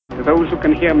To those who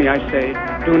can hear me, I say,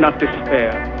 do not despair.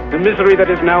 The misery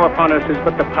that is now upon us is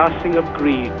but the passing of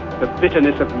greed, the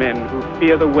bitterness of men who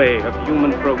fear the way of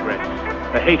human progress.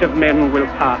 The hate of men will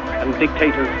pass and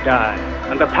dictators die,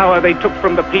 and the power they took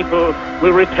from the people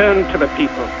will return to the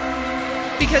people.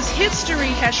 Because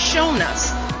history has shown us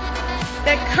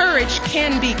that courage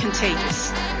can be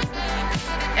contagious,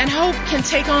 and hope can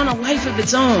take on a life of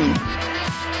its own.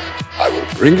 I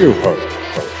will bring you hope,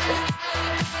 old friend,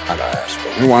 and I ask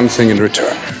only one thing in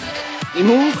return. We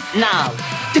move now,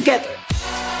 together.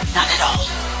 Not at all.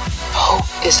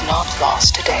 Hope is not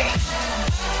lost today.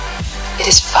 It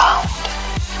is found.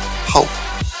 Hope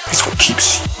is what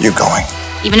keeps you going.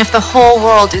 Even if the whole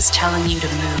world is telling you to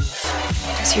move,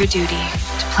 it is your duty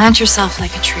to plant yourself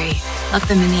like a tree, look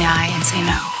them in the eye, and say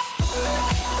no.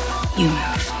 You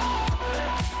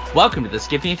move. Welcome to the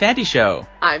Skippy and Fanty Show.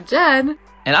 I'm Jen.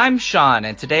 And I'm Shaun,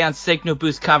 and today on Signal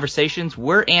Boost Conversations,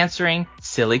 we're answering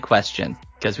silly questions,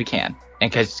 because we can.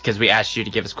 And because we asked you to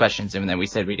give us questions, and then we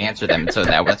said we'd answer them, and so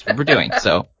now that's what we're doing,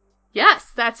 so. Yes,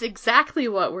 that's exactly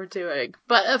what we're doing.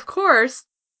 But of course,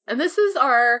 and it is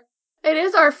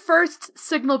our first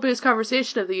Signal Boost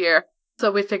Conversation of the year,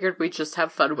 so we figured we'd just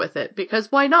have fun with it,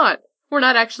 because why not? We're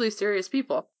not actually serious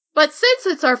people. But since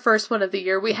it's our first one of the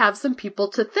year, we have some people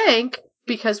to thank,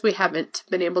 because we haven't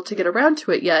been able to get around to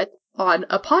it yet on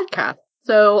a podcast.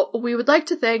 So we would like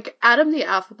to thank Adam the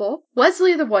Affable,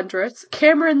 Wesley the Wondrous,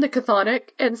 Cameron the Chthonic,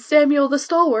 and Samuel the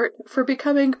Stalwart for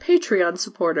becoming Patreon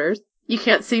supporters. You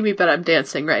can't see me, but I'm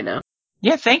dancing right now.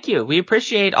 Yeah, thank you. We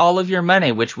appreciate all of your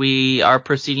money, which we are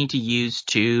proceeding to use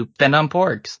to spend on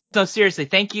porgs. So seriously,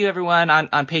 thank you everyone on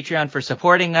Patreon for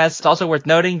supporting us. It's also worth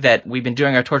noting that we've been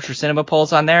doing our Torture Cinema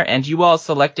polls on there, and you all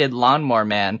selected Lawnmower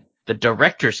Man, the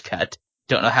director's cut.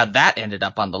 Don't know how that ended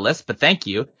up on the list, but thank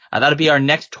you. That'll be our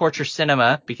next Torture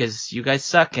Cinema, because you guys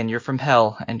suck and you're from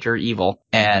hell and you're evil.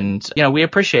 And, we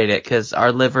appreciate it because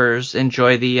our livers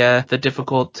enjoy the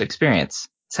difficult experience.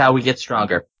 It's how we get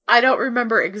stronger. I don't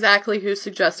remember exactly who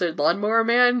suggested Lawnmower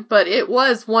Man, but it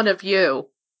was one of you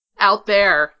out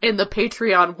there in the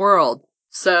Patreon world.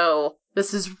 So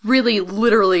this is really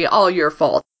literally all your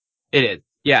fault. It is.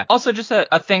 Yeah. Also, just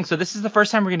a thing. So this is the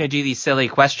first time we're going to do these silly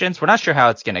questions. We're not sure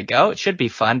how it's going to go. It should be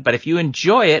fun. But if you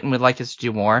enjoy it and would like us to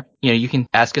do more, you can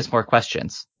ask us more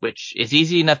questions, which is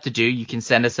easy enough to do. You can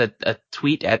send us a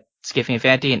tweet at Skiffy and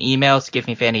Fanty, an email,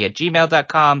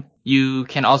 skiffyandfanty@gmail.com. You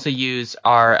can also use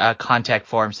our contact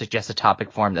form, suggest a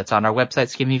topic form that's on our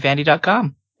website,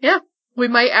 skiffyandfanty.com. Yeah. We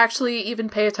might actually even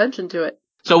pay attention to it.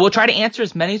 So we'll try to answer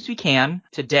as many as we can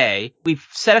today. We've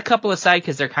set a couple aside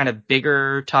because they're kind of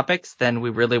bigger topics than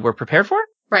we really were prepared for.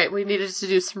 Right, we needed to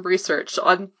do some research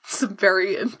on some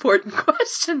very important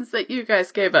questions that you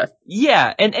guys gave us.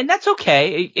 Yeah, and that's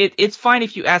okay. It's fine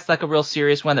if you ask like a real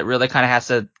serious one that really kind of has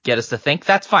to get us to think.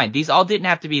 That's fine. These all didn't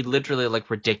have to be literally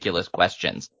like ridiculous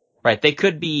questions, right? They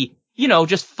could be,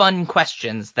 just fun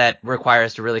questions that require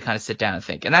us to really kind of sit down and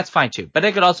think. And that's fine too. But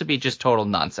it could also be just total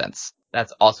nonsense.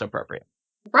 That's also appropriate.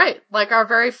 Right, like our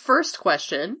very first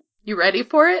question. You ready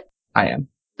for it? I am.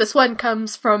 This one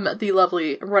comes from the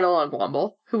lovely Run-Along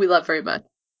Womble, who we love very much.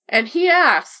 And he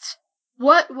asked,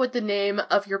 what would the name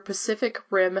of your Pacific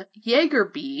Rim Jaeger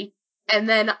be? And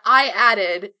then I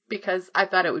added, because I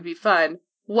thought it would be fun,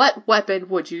 what weapon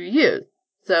would you use?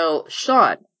 So,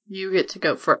 Shaun, you get to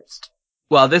go first.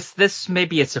 Well, this may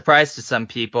be a surprise to some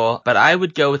people, but I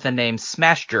would go with the name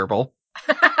Smash Gerbil.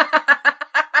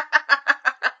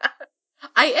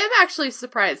 I am actually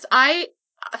surprised. I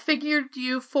figured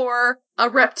you for a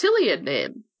reptilian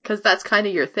name, because that's kind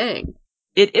of your thing.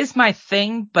 It is my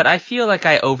thing, but I feel like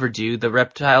I overdo the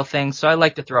reptile thing, so I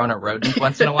like to throw in a rodent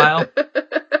once in a while.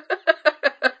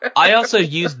 I also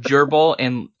use gerbil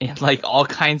in like all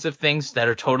kinds of things that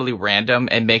are totally random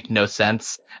and make no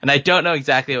sense. And I don't know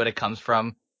exactly what it comes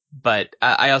from, but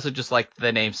I also just like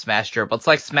the name Smash Gerbil. It's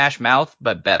like Smash Mouth,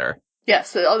 but better.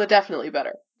 Yes, definitely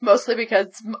better. Mostly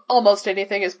because almost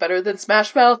anything is better than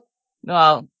Smash Mouth.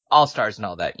 Well, All-Stars and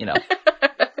all that,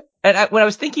 And when I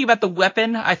was thinking about the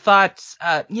weapon, I thought,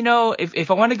 if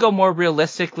I want to go more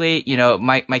realistically,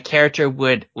 my character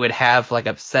would have like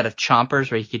a set of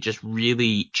chompers where he could just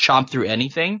really chomp through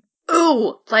anything.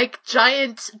 Ooh, like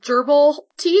giant gerbil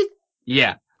teeth?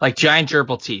 Yeah, like giant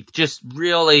gerbil teeth. Just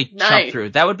really chomp through.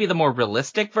 That would be the more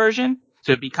realistic version.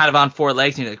 So it'd be kind of on four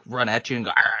legs and he'd like run at you and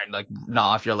go, and like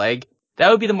gnaw off your leg. That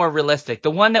would be the more realistic.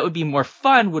 The one that would be more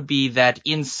fun would be that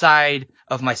inside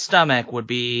of my stomach would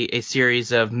be a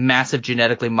series of massive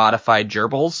genetically modified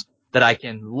gerbils that I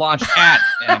can launch at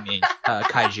enemy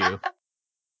kaiju.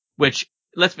 Which,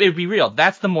 let's be real,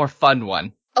 that's the more fun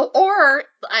one.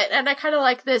 And I kind of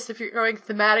like this if you're going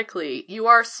thematically, you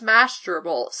are smash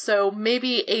gerbil, so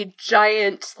maybe a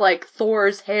giant, like,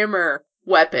 Thor's hammer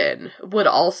weapon would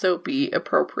also be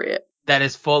appropriate. That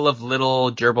is full of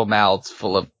little gerbil mouths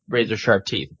full of razor sharp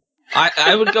teeth.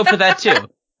 I would go for that too. All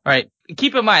right.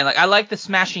 Keep in mind, like, I like the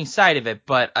smashing side of it,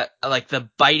 but I like the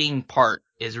biting part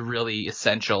is really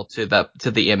essential to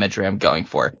the imagery I'm going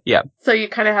for. Yeah. So you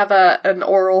kind of have an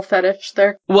oral fetish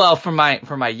there? Well, for my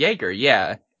Jaeger,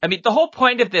 yeah. I mean, the whole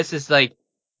point of this is, like,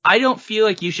 I don't feel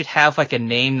like you should have, like, a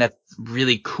name that's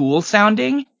really cool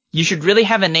sounding. You should really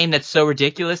have a name that's so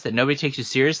ridiculous that nobody takes you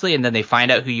seriously, and then they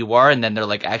find out who you are, and then they're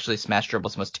like, actually, Smash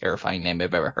Gerbil's the most terrifying name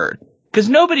I've ever heard. Because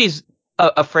nobody's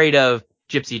afraid of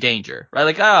Gypsy Danger, right?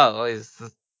 Like, oh, it's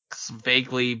this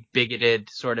vaguely bigoted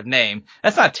sort of name.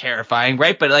 That's not terrifying,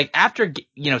 right? But, like, after,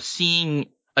 seeing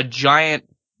a giant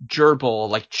gerbil,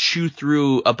 like, chew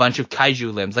through a bunch of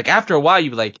kaiju limbs, like, after a while,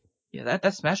 you'd be like, yeah,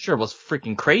 that Smash Gerbil's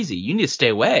freaking crazy. You need to stay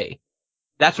away.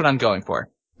 That's what I'm going for.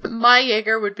 My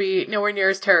Jaeger would be nowhere near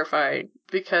as terrifying,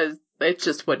 because it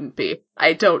just wouldn't be.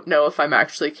 I don't know if I'm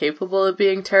actually capable of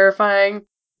being terrifying.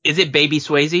 Is it Baby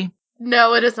Swayze?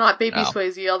 No, it is not Baby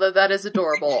Swayze, although that is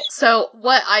adorable. So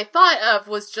what I thought of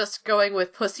was just going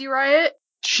with Pussy Riot.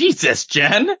 Jesus,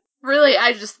 Jen! Really,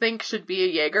 I just think should be a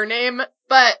Jaeger name,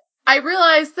 but I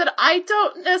realized that I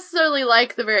don't necessarily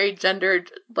like the very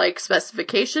gendered, like,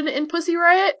 specification in Pussy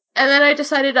Riot, and then I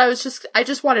decided I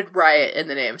just wanted Riot in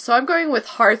the name, so I'm going with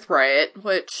Hearth Riot,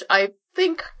 which I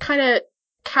think kind of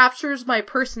captures my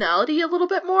personality a little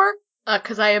bit more,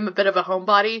 because I am a bit of a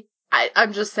homebody.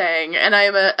 I'm just saying, and I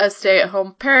am a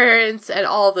stay-at-home parent, and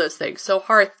all those things, so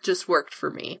Hearth just worked for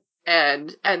me,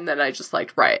 and then I just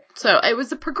liked Riot, so it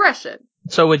was a progression.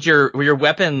 So would your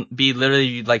weapon be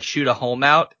literally, like, shoot a home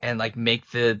out and, like, make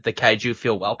the kaiju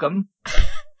feel welcome?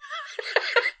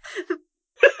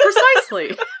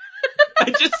 Precisely. I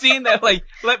just seen that, like,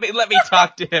 let me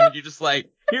talk to him, and you're just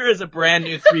like, here is a brand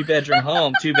new 3-bedroom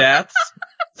home, 2 baths.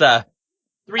 It's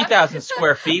 3,000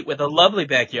 square feet with a lovely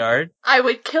backyard. I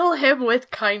would kill him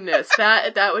with kindness.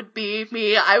 That would be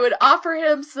me. I would offer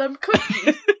him some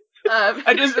cookies.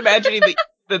 I'm just imagining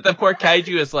that the poor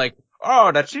kaiju is like,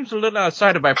 oh, that seems a little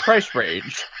outside of my price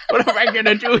range. What am I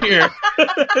gonna do here? No.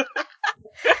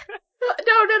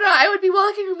 I would be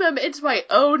welcoming them into my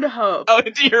own home. Oh,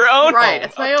 into your own right, home?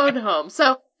 It's my own home.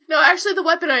 So, no, actually the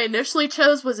weapon I initially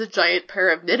chose was a giant pair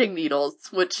of knitting needles,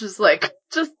 which is, like,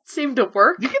 just seemed to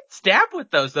work. You can stab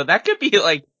with those, though. That could be,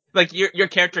 like your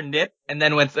character knit, and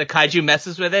then when the kaiju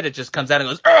messes with it, it just comes out and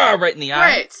goes, right in the eye.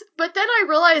 Right. But then I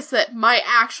realized that my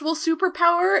actual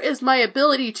superpower is my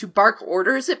ability to bark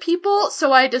orders at people,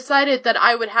 so I decided that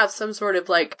I would have some sort of,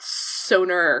 like,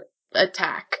 sonar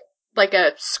attack. Like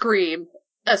a scream.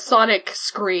 A sonic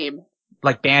scream.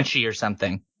 Like Banshee or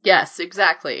something. Yes,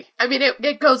 exactly. I mean,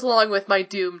 it goes along with my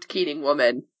doomed Keating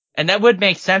woman. And that would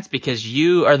make sense because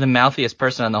you are the mouthiest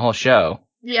person on the whole show.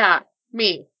 Yeah,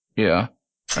 me. Yeah,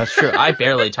 that's true. I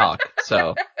barely talk,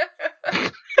 so.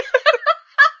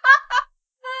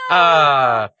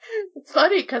 It's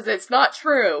funny because it's not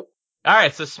true.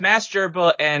 Alright, so Smash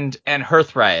Gerbil and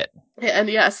Hearth Riot. And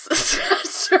yes,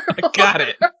 Smash Gerbil. Got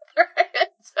it.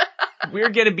 We're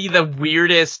gonna be the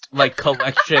weirdest, like,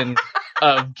 collection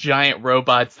of giant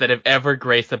robots that have ever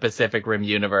graced the Pacific Rim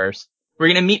universe. We're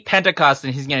gonna meet Pentecost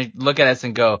and he's gonna look at us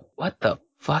and go, what the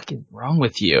fuck is wrong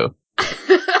with you?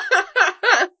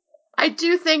 I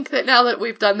do think that now that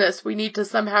we've done this, we need to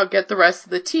somehow get the rest of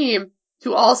the team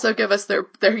to also give us their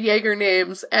Jaeger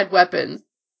names and weapons.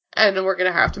 And then we're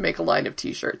gonna have to make a line of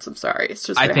t-shirts. I'm sorry. It's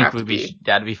just gonna have to be.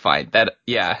 That'd be fine.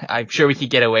 Yeah, I'm sure we could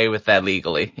get away with that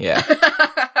legally. Yeah.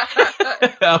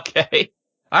 Okay.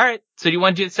 Alright. So do you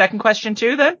want to do the second question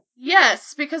too, then?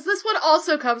 Yes, because this one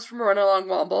also comes from Run Along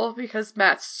Womble, because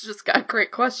Matt's just got a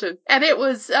great question. And it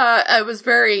was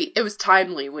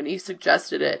timely when he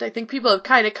suggested it. I think people have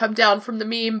kind of come down from the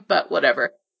meme, but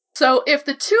whatever. So, if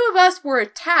the two of us were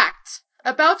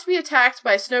about to be attacked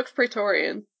by Snoke's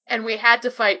Praetorians, and we had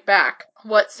to fight back,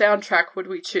 what soundtrack would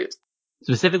we choose?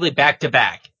 Specifically back to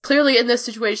back. Clearly in this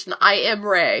situation, I am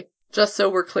Rey, just so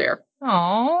we're clear.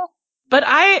 Aww. But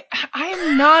I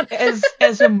am not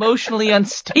as emotionally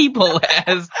unstable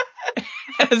as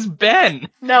Ben.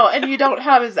 No, and you don't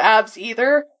have his abs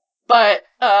either, but,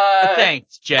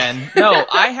 Thanks, Jen. No,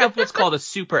 I have what's called a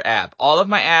super ab. All of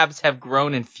my abs have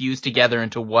grown and fused together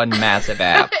into one massive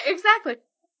ab. Exactly.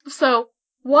 So,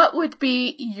 what would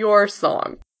be your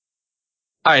song?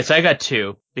 Alright, so I got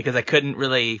two, because I couldn't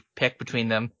really pick between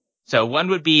them. So one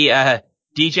would be,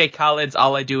 DJ Khaled's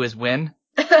All I Do Is Win.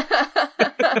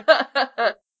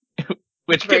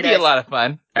 Which could be a lot of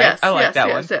fun. Right? Yes, I like that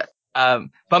one. Yes.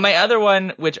 But my other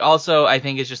one, which also I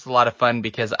think is just a lot of fun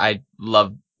because I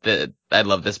love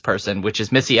this person, which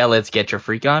is Missy Elliott's "Get Your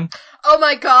Freak On." Oh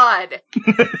my god!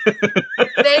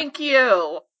 Thank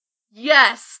you.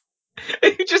 Yes.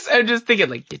 I'm just thinking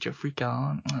like, get your freak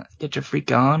on,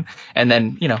 and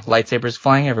then lightsabers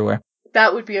flying everywhere.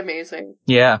 That would be amazing.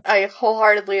 Yeah. I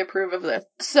wholeheartedly approve of this.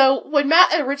 So, when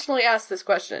Matt originally asked this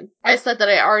question, I said that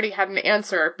I already had an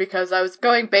answer because I was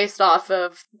going based off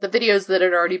of the videos that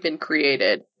had already been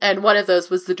created. And one of those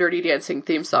was the Dirty Dancing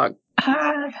theme song.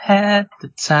 I've had the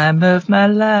time of my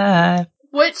life.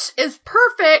 Which is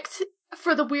perfect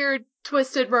for the weird,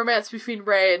 twisted romance between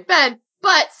Ray and Ben,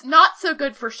 but not so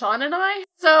good for Shaun and I.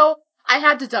 So, I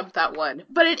had to dump that one.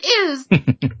 But it is,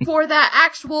 for that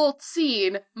actual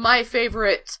scene, my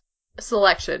favorite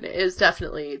selection is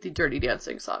definitely the Dirty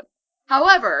Dancing song.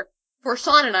 However, for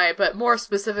Shaun and I, but more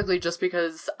specifically just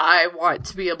because I want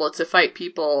to be able to fight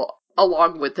people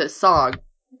along with this song,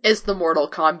 is the Mortal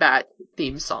Kombat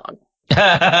theme song.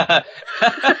 How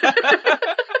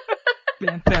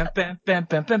long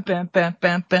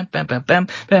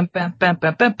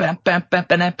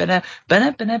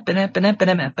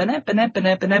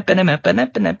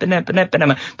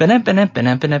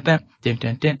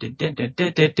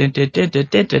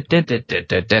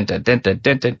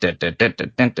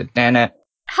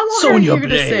are you going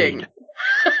to sing?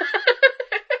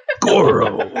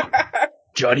 Goro.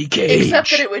 Johnny Cage. Except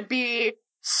that it would be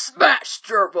Smash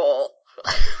Gerbil.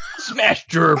 Smash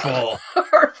Gerbil.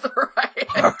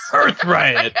 Earth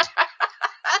Riot.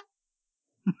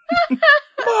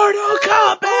 Mortal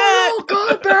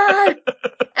Kombat.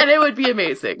 And it would be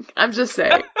amazing. I'm just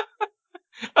saying.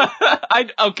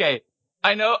 Okay.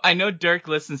 I know Dirk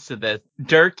listens to this.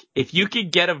 Dirk, if you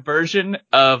could get a version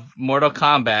of Mortal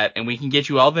Kombat and we can get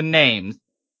you all the names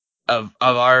of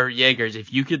our Jaegers,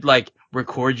 if you could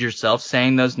record yourself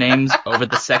saying those names over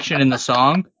the section in the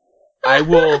song, I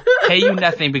will pay you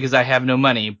nothing because I have no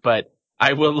money, but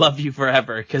I will love you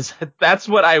forever because that's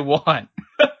what I want.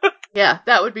 Yeah,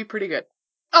 that would be pretty good.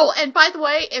 Oh, and by the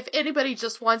way, if anybody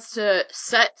just wants to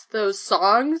set those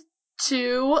songs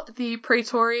to the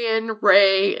Praetorian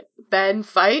Ray Ben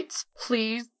fight,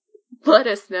 please let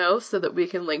us know so that we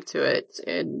can link to it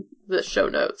in the show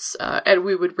notes. And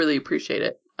we would really appreciate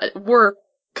it. We're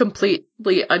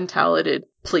completely untalented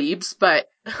plebes, but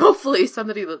hopefully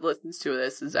somebody that listens to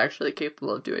this is actually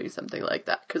capable of doing something like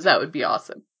that, because that would be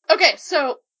awesome. Okay,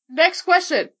 so next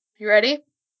question. You ready?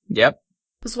 Yep.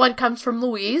 This one comes from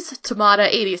Louise,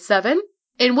 Tamada87.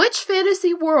 In which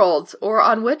fantasy world or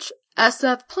on which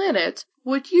SF planet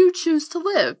would you choose to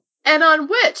live? And on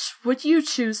which would you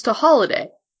choose to holiday?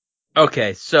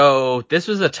 Okay, so this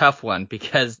was a tough one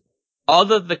because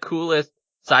all of the coolest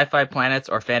sci-fi planets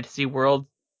or fantasy worlds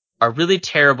are really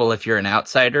terrible if you're an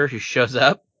outsider who shows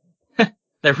up.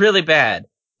 They're really bad.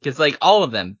 Because, all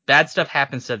of them, bad stuff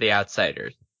happens to the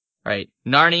outsiders, right?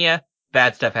 Narnia,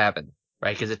 bad stuff happens,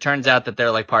 right? Because it turns out that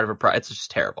they're, part of it's just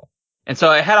terrible. And so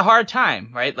I had a hard time,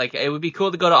 right? It would be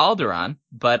cool to go to Alderaan,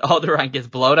 but Alderaan gets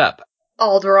blown up.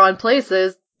 Alderaan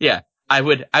places. Yeah. I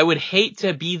would hate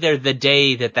to be there the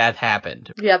day that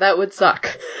happened. Yeah, that would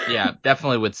suck. Yeah,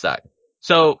 definitely would suck.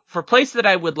 So, for a place that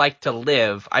I would like to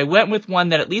live, I went with one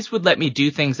that at least would let me do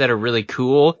things that are really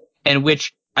cool, and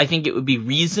which I think it would be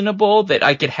reasonable that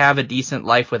I could have a decent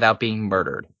life without being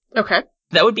murdered. Okay.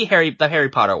 That would be the Harry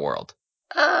Potter world.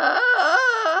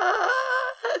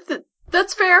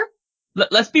 That's fair.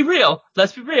 Let's be real.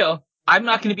 I'm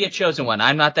not going to be a chosen one.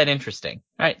 I'm not that interesting.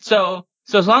 Right? So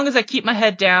as long as I keep my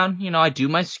head down, I do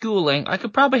my schooling, I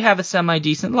could probably have a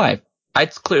semi-decent life.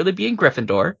 I'd clearly be in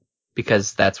Gryffindor,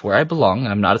 because that's where I belong.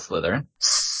 I'm not a Slytherin.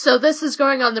 So this is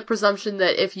going on the presumption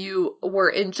that if you were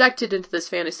injected into this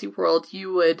fantasy world,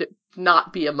 you would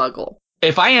not be a muggle.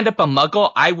 If I end up a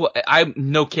muggle, I'm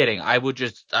no kidding. I will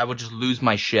just lose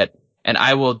my shit, and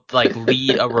I will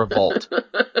lead a revolt.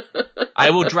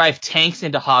 I will drive tanks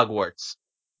into Hogwarts,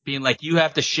 being you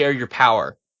have to share your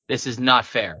power. This is not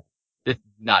fair. This is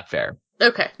not fair.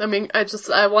 Okay, I mean,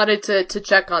 I wanted to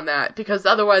check on that, because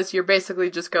otherwise you're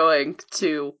basically just going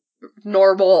to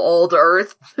normal old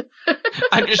Earth.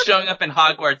 I'm just showing up in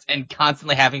Hogwarts and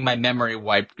constantly having my memory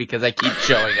wiped because I keep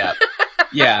showing up.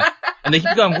 Yeah. And they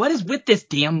keep going, what is with this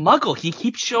damn muggle? He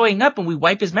keeps showing up and we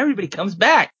wipe his memory, but he comes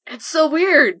back. It's so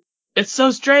weird. It's so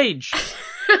strange.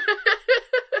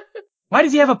 Why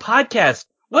does he have a podcast?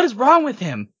 What is wrong with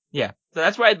him? Yeah, so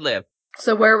that's where I'd live.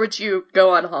 So where would you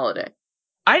go on holiday?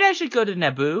 I'd actually go to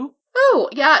Naboo. Oh,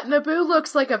 yeah, Naboo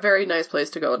looks like a very nice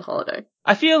place to go on holiday.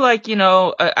 I feel like,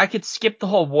 I could skip the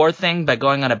whole war thing by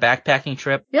going on a backpacking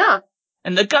trip. Yeah.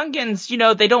 And the Gungans,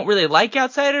 they don't really like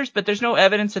outsiders, but there's no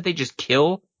evidence that they just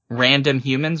kill random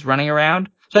humans running around.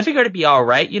 So I figured it'd be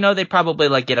alright. You know, they'd probably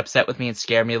like get upset with me and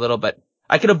scare me a little, but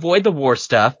I could avoid the war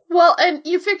stuff. Well, and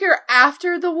you figure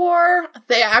after the war,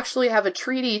 they actually have a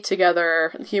treaty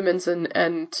together, humans and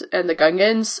the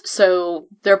Gungans, so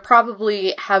they're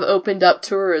probably have opened up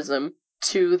tourism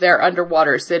to their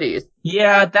underwater cities.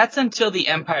 Yeah, that's until the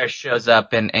Empire shows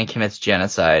up and commits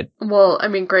genocide. Well, I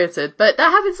mean, granted, but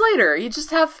that happens later. You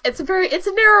just have, it's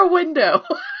a narrow window.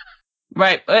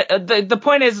 Right, but the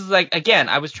point is like, again,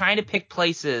 I was trying to pick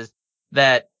places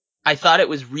that I thought it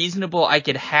was reasonable I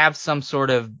could have some sort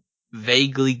of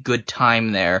vaguely good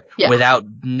time there without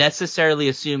necessarily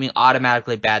assuming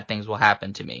automatically bad things will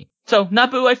happen to me. So,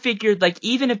 Naboo, I figured, like,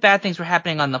 even if bad things were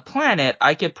happening on the planet,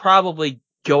 I could probably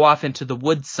go off into the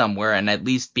woods somewhere and at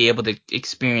least be able to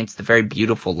experience the very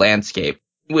beautiful landscape,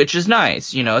 which is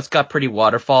nice. You know, it's got pretty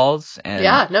waterfalls and...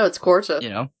 Yeah, no, it's gorgeous. You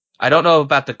know, I don't know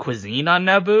about the cuisine on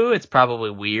Naboo. It's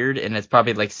probably weird and it's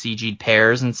probably like CG'd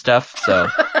pears and stuff, so...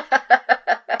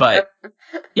 But,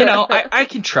 you know, I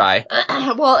can try.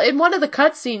 Well, in one of the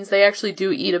cutscenes, they actually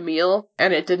do eat a meal,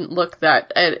 and it didn't look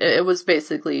that. It was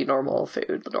basically normal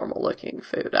food, normal looking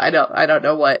food. I don't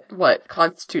know what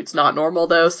constitutes not normal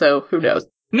though. So who knows?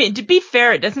 I mean, to be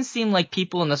fair, it doesn't seem like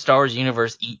people in the Star Wars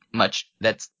universe eat much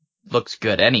that looks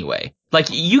good anyway. Like,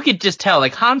 you could just tell.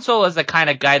 Like, Han Solo is the kind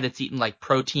of guy that's eating like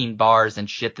protein bars and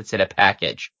shit that's in a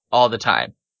package all the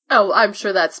time. Oh, I'm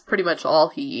sure that's pretty much all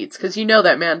he eats, because you know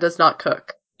that man does not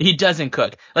cook. He doesn't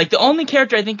cook. Like, the only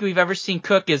character I think we've ever seen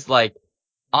cook is, like,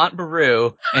 Aunt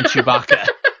Beru and Chewbacca.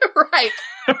 Right.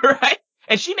 Right?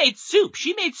 And she made soup,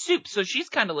 so she's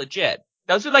kind of legit.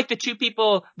 Those are, like, the two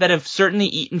people that have certainly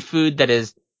eaten food that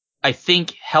is, I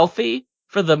think, healthy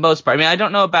for the most part. I mean, I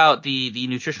don't know about the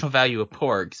nutritional value of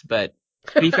porgs, but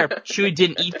to be fair, Chewie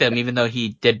didn't eat them, even though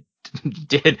he did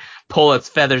pull its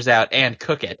feathers out and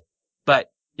cook it. But,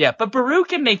 yeah, but Beru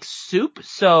can make soup,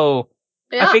 so...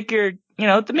 Yeah. I figured, you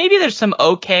know, maybe there's some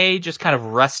okay, just kind of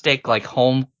rustic, like,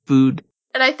 home food.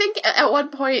 And I think at one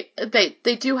point,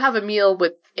 they do have a meal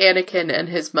with Anakin and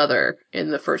his mother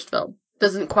in the first film.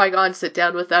 Doesn't Qui-Gon sit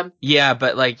down with them? Yeah,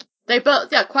 but, like... They both,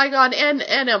 Qui-Gon and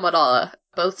Amidala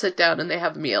both sit down and they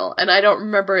have a meal. And I don't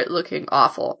remember it looking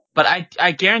awful. But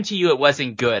I guarantee you it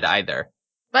wasn't good either.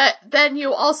 But then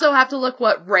you also have to look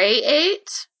what Rey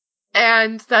ate,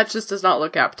 and that just does not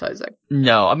look appetizing.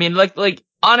 No, I mean, like...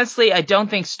 Honestly, I don't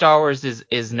think Star Wars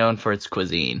is known for its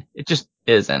cuisine. It just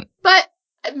isn't. But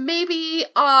maybe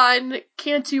on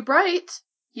Cantu Bright,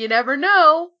 you never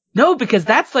know. No, because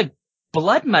that's like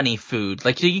blood money food.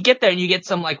 Like, so you get there and you get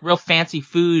some like real fancy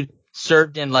food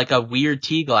served in like a weird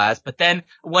tea glass, but then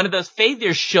one of those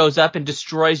failures shows up and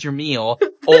destroys your meal,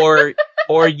 or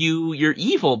you're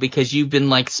evil because you've been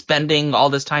like spending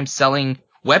all this time selling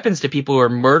weapons to people who are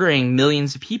murdering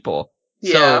millions of people.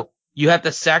 Yeah. So you have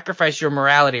to sacrifice your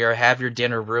morality or have your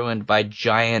dinner ruined by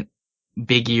giant,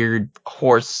 big-eared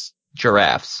horse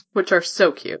giraffes. Which are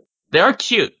so cute. They are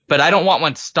cute, but I don't want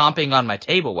one stomping on my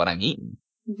table when I'm eating.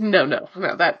 No,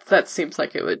 that seems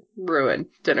like it would ruin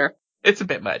dinner. It's a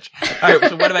bit much. Alright,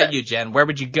 so what about you, Jen? Where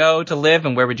would you go to live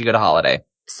and where would you go to holiday?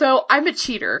 So, I'm a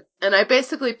cheater, and I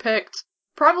basically picked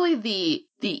probably the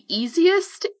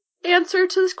easiest answer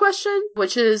to this question,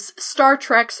 which is Star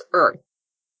Trek's Earth.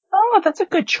 Oh, that's a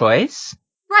good choice.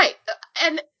 Right.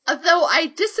 And though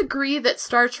I disagree that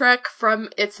Star Trek from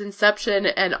its inception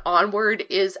and onward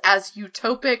is as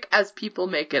utopic as people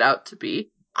make it out to be,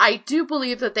 I do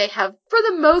believe that they have, for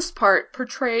the most part,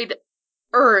 portrayed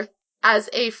Earth as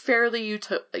a fairly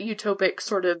utopic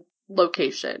sort of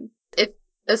location. It's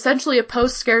essentially a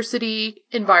post-scarcity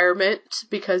environment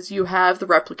because you have the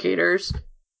replicators,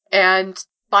 and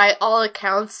by all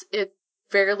accounts, it's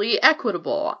fairly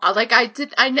equitable.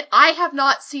 I have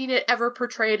not seen it ever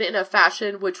portrayed in a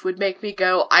fashion which would make me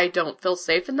go, I don't feel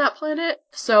safe in that planet.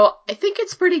 So I think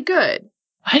it's pretty good.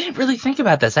 I didn't really think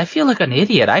about this. I feel like an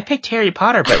idiot. I picked Harry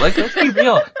Potter, but like, let's be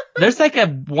real. There's like a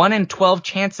 1 in 12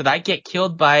 chance that I get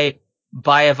killed by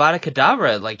Avada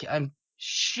Kedavra. Like, I'm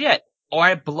shit. Or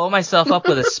I blow myself up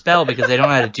with a spell because they don't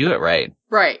know how to do it right.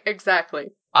 Right, exactly.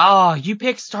 Oh, you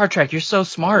picked Star Trek. You're so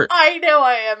smart. I know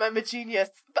I am. I'm a genius.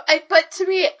 But to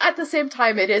me, at the same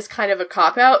time, it is kind of a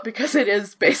cop-out because it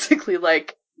is basically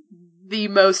like the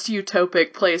most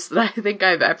utopic place that I think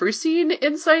I've ever seen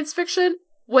in science fiction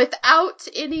without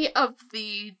any of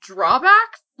the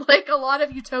drawbacks. Like, a lot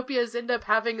of utopias end up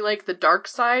having, like, the dark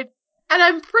side. And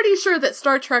I'm pretty sure that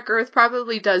Star Trek Earth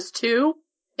probably does too.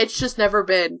 It's just never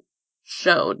been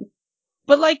shown.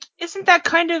 But, like, isn't that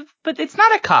kind of... But it's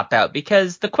not a cop-out,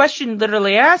 because the question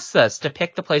literally asks us to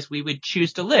pick the place we would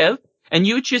choose to live, and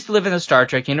you would choose to live in the Star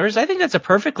Trek universe. I think that's a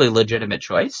perfectly legitimate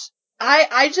choice.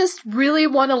 I just really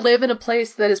want to live in a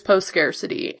place that is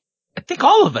post-scarcity. I think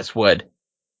all of us would.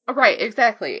 Right,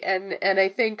 exactly. And I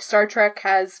think Star Trek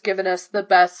has given us the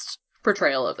best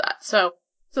portrayal of that. So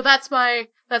that's my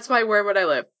where would I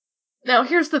live. Now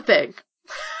here's the thing.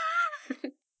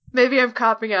 Maybe I'm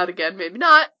copping out again, maybe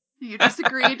not. You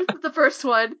disagreed with the first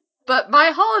one. But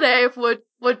my holiday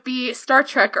would be Star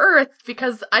Trek Earth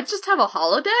because I just have a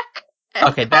holodeck.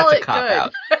 Okay, that's a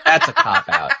cop-out. That's a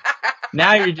cop-out.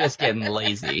 Now you're just getting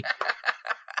lazy.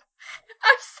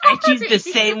 I'm sorry. I choose the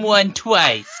same one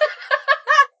twice.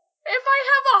 If I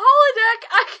have a holodeck,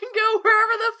 I can go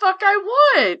wherever the fuck I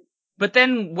want. But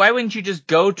then, why wouldn't you just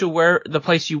go to where the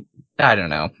place you... I don't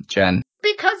know, Jen.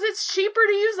 Because it's cheaper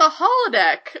to use a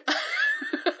holodeck.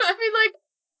 I mean, like,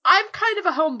 I'm kind of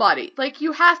a homebody. Like,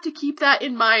 you have to keep that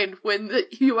in mind when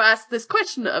you ask this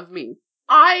question of me.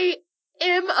 I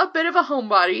am a bit of a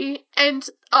homebody, and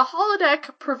a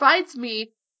holodeck provides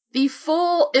me the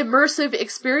full immersive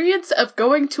experience of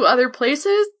going to other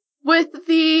places with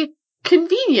the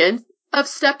convenience of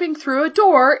stepping through a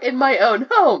door in my own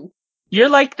home. You're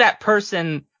like that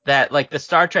person that, like, the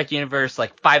Star Trek universe,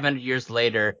 like, 500 years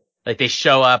later, like, they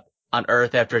show up on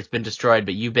Earth after it's been destroyed,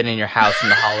 but you've been in your house in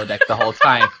the holodeck the whole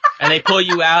time. And they pull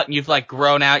you out, and you've, like,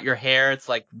 grown out your hair. It's,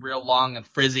 like, real long and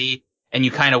frizzy. And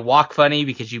you kind of walk funny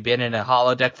because you've been in a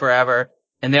holodeck forever.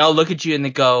 And they all look at you and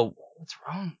they go,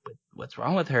 what's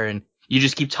wrong with her? And you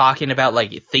just keep talking about,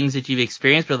 like, things that you've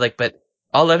experienced, but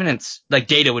all evidence, like,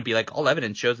 Data would be like, all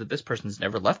evidence shows that this person's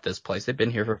never left this place. They've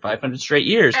been here for 500 straight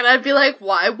years. And I'd be like,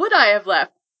 why would I have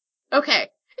left? Okay,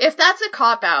 if that's a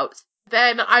cop-out,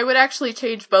 then I would actually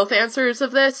change both answers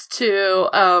of this to,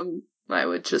 I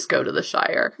would just go to the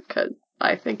Shire, because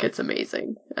I think it's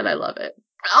amazing, and I love it.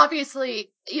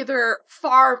 Obviously, either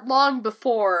long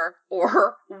before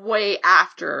or way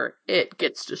after it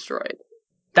gets destroyed.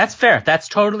 That's fair. That's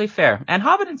totally fair. And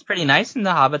Hobbiton's pretty nice, and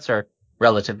the Hobbits are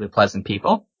relatively pleasant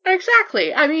people.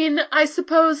 Exactly. I mean, I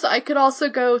suppose I could also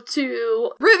go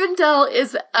to... Rivendell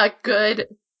is a good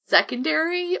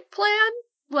secondary plan.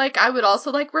 Like, I would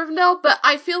also like Rivendell, but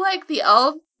I feel like the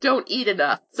elves don't eat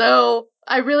enough. So,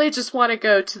 I really just want to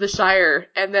go to the Shire,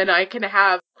 and then I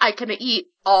can eat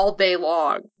all day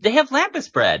long. They have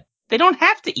Lampus bread. They don't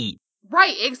have to eat.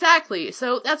 Right, exactly.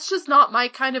 So, that's just not my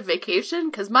kind of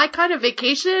vacation, because my kind of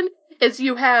vacation is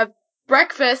you have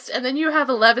breakfast, and then you have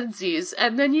elevensies,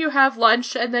 and then you have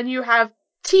lunch, and then you have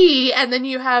tea, and then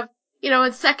you have,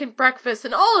 a second breakfast,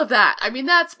 and all of that. I mean,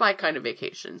 that's my kind of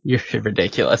vacation. You're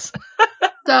ridiculous.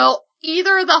 So,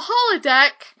 either the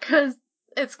holodeck, because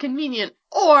it's convenient,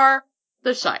 or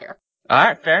the Shire.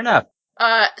 Alright, fair enough.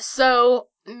 So,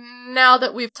 now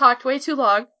that we've talked way too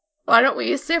long, why don't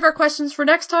we save our questions for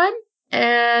next time?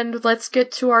 And let's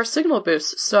get to our signal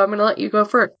boost. So I'm going to let you go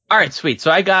first. All right, sweet. So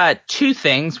I got two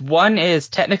things. One is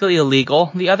technically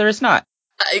illegal. The other is not.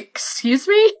 Excuse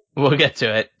me? We'll get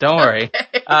to it. Don't worry.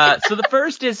 Okay. So the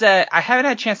first is I haven't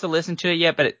had a chance to listen to it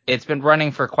yet, but it's been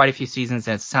running for quite a few seasons,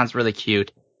 and it sounds really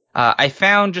cute. I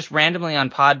found just randomly on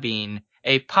Podbean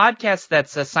a podcast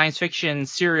that's a science fiction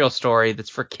serial story that's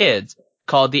for kids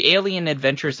called The Alien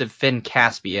Adventures of Finn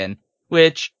Caspian,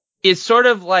 which is sort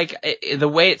of like, the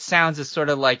way it sounds is sort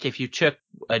of like if you took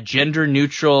a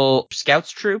gender-neutral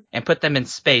scouts troop and put them in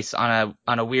space on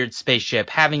a weird spaceship,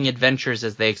 having adventures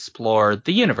as they explore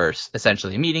the universe,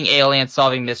 essentially. Meeting aliens,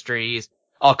 solving mysteries,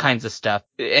 all kinds of stuff.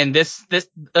 And this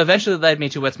eventually led me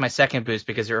to what's my second boost,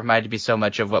 because it reminded me so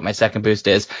much of what my second boost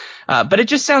is. But it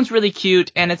just sounds really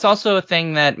cute, and it's also a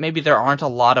thing that maybe there aren't a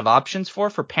lot of options for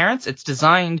parents. It's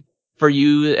designed for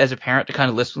you as a parent to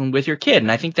kind of listen with your kid,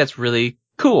 and I think that's really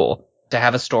cool to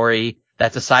have a story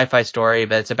that's a sci-fi story,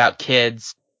 but it's about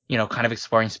kids, kind of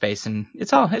exploring space, and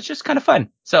it's just kind of fun.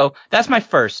 So that's my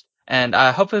first, and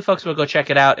hopefully folks will go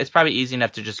check it out. It's probably easy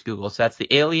enough to just Google. So that's The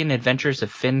Alien Adventures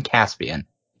of Finn Caspian.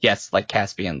 Yes, like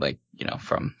Caspian,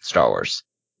 from Star Wars.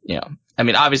 I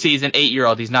mean, obviously he's an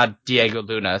 8-year-old. He's not Diego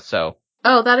Luna, so.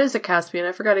 Oh, that is a Caspian.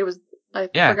 I forgot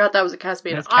forgot that was a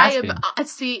Caspian. It's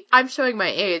Caspian. I'm showing my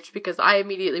age because I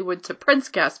immediately went to Prince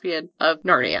Caspian of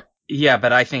Narnia. Yeah,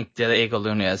 but I think Diego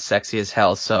Luna is sexy as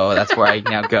hell, so that's where I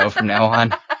now go from now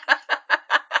on.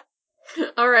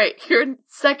 All right, your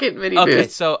second mini boost. Okay,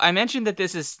 so I mentioned that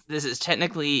this is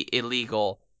technically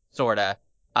illegal, sorta.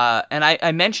 And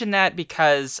I mentioned that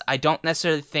because I don't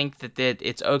necessarily think that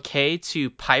it's okay to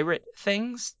pirate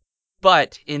things,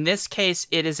 but in this case,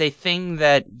 it is a thing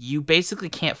that you basically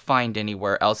can't find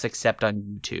anywhere else except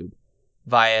on YouTube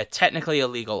via technically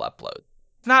illegal upload.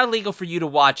 It's not illegal for you to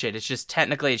watch it, it's just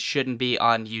technically it shouldn't be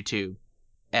on YouTube.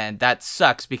 And that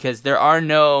sucks because there are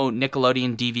no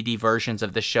Nickelodeon DVD versions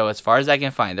of the show as far as I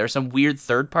can find. There are some weird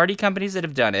third-party companies that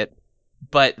have done it,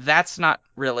 but that's not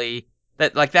really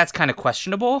that's kind of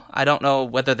questionable. I don't know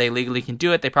whether they legally can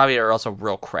do it. They probably are also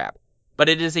real crap. But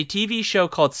it is a TV show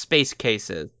called Space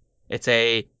Cases. It's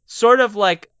a sort of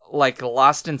like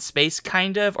Lost in Space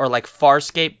kind of, or like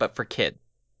Farscape but for kids.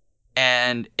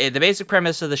 And the basic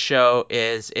premise of the show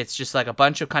is it's just like a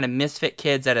bunch of kind of misfit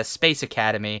kids at a space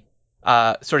academy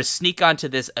sort of sneak onto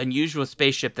this unusual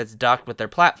spaceship that's docked with their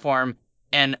platform,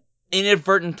 and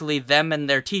inadvertently them and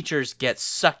their teachers get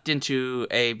sucked into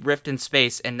a rift in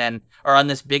space and then are on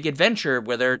this big adventure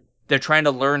where they're trying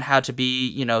to learn how to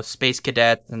be, space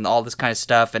cadets and all this kind of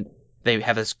stuff, and they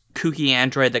have this kooky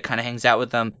android that kind of hangs out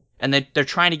with them, and they're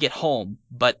trying to get home,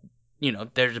 but,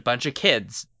 there's a bunch of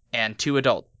kids and 2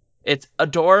 adults. It's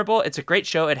adorable. It's a great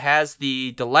show. It has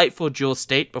the delightful Jewel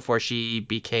State before she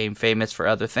became famous for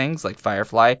other things like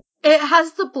Firefly. It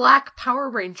has the Black Power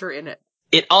Ranger in it.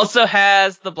 It also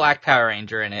has the Black Power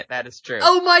Ranger in it. That is true.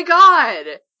 Oh my god!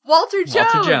 Walter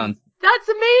Jones! That's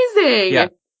amazing! Yeah,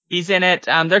 he's in it.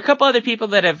 There are a couple other people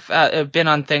that have been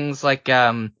on things like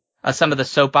some of the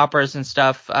soap operas and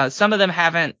stuff. Some of them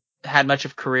haven't had much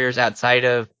of careers outside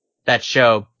of that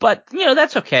show, but,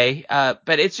 that's okay.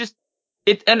 But it's just,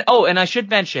 and I should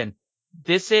mention,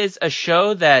 this is a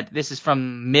show this is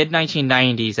from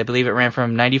mid-1990s. I believe it ran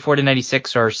from 94 to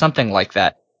 96 or something like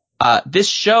that. This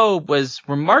show was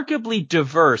remarkably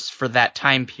diverse for that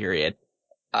time period.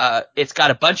 It's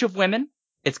got a bunch of women.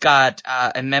 It's got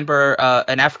an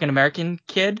African-American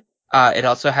kid. It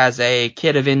also has a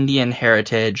kid of Indian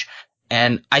heritage.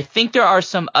 And I think there are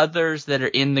some others that are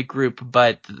in the group,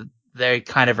 but they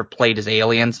kind of are played as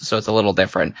aliens, so it's a little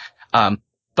different.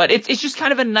 But it's just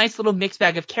kind of a nice little mixed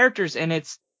bag of characters, and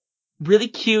it's really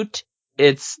cute.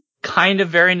 It's kind of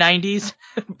very 90s,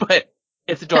 but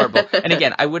it's adorable. And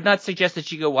again, I would not suggest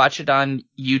that you go watch it on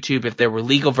YouTube if there were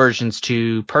legal versions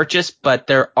to purchase, but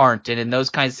there aren't. And in those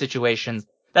kinds of situations,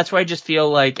 that's where I just feel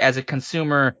like as a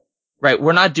consumer, right,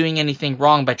 we're not doing anything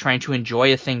wrong by trying to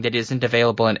enjoy a thing that isn't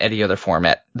available in any other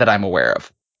format that I'm aware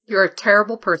of. You're a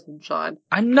terrible person, Shaun.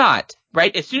 I'm not,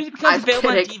 right? As soon as it becomes available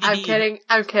on DVD,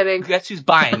 I'm kidding. Guess who's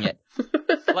buying it?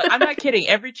 I'm not kidding.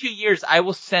 Every 2 years, I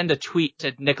will send a tweet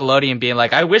to Nickelodeon being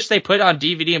like, I wish they put on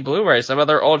DVD and Blu-ray some of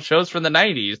their old shows from the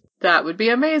 90s. That would be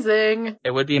amazing.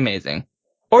 It would be amazing.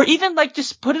 Or even,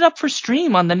 just put it up for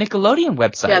stream on the Nickelodeon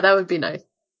website. Yeah, that would be nice.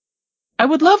 I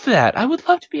would love that. I would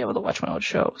love to be able to watch my old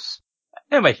shows.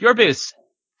 Anyway, your boost.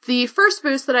 The first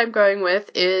boost that I'm going with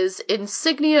is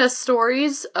Insignia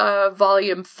Stories,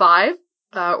 Volume 5,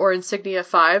 or Insignia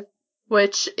 5,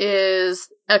 which is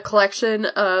a collection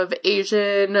of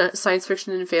Asian science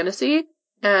fiction and fantasy.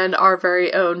 And our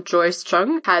very own Joyce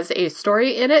Chung has a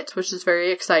story in it, which is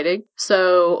very exciting.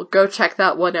 So go check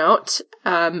that one out.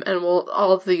 And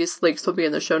all of these links will be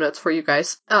in the show notes for you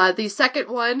guys. The second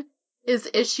one is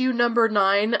issue number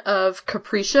 9 of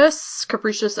Capricious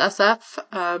SF.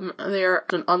 They are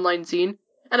an online zine.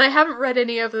 And I haven't read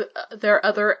any of their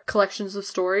other collections of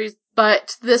stories,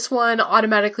 but this one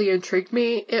automatically intrigued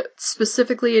me. It's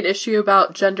specifically an issue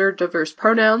about gender diverse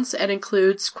pronouns and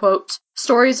includes, quote,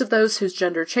 stories of those whose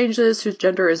gender changes, whose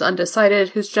gender is undecided,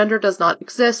 whose gender does not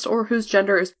exist, or whose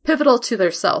gender is pivotal to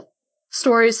their self.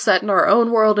 Stories set in our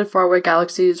own world in faraway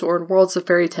galaxies or in worlds of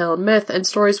fairy tale and myth, and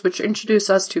stories which introduce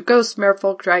us to ghosts,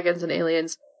 merfolk, dragons, and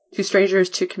aliens, to strangers,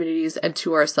 to communities, and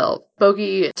to ourselves.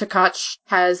 Bogi Takach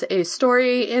has a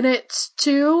story in it,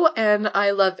 too, and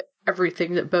I love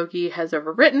everything that Bogi has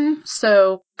ever written,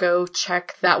 so go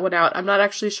check that one out. I'm not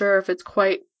actually sure if it's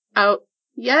quite out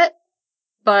yet,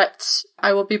 but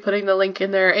I will be putting the link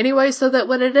in there anyway so that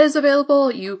when it is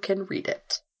available, you can read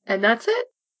it. And that's it.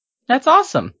 That's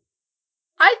awesome.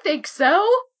 I think so.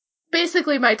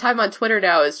 Basically, my time on Twitter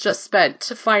now is just spent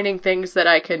finding things that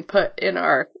I can put in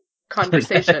our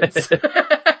conversations.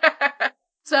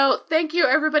 So, thank you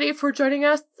everybody for joining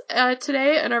us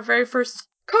today in our very first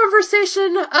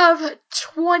conversation of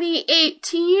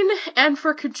 2018 and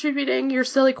for contributing your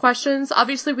silly questions.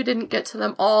 Obviously, we didn't get to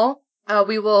them all.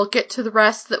 We will get to the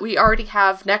rest that we already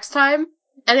have next time.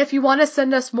 And if you want to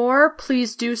send us more,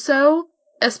 please do so.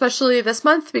 Especially this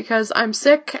month because I'm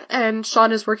sick and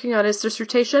Shaun is working on his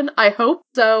dissertation, I hope.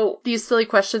 So these silly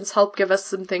questions help give us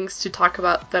some things to talk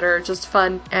about that are just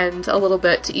fun and a little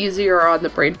bit easier on the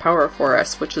brain power for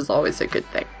us, which is always a good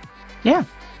thing. Yeah.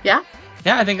 Yeah?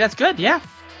 Yeah, I think that's good, yeah.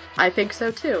 I think so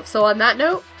too. So on that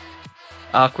note...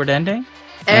 Awkward ending.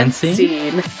 And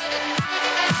scene.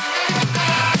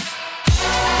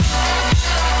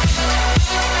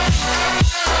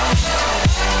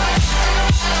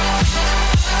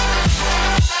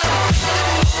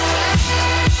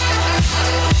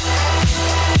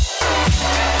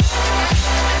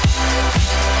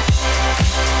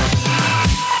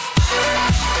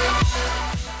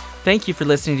 Thank you for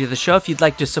listening to the show. If you'd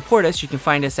like to support us, you can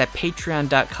find us at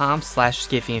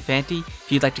patreon.com/skiffyandfanty.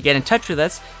 If you'd like to get in touch with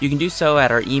us, you can do so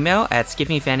at our email at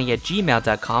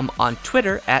skiffyandfanty@gmail.com, on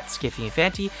Twitter at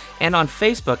skiffyandfanty, and on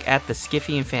Facebook at The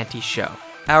Skiffy and Fanty Show.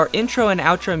 Our intro and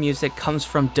outro music comes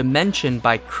from Dimension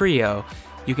by Creo.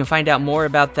 You can find out more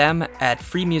about them at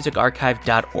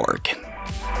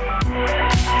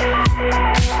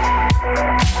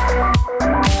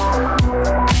freemusicarchive.org.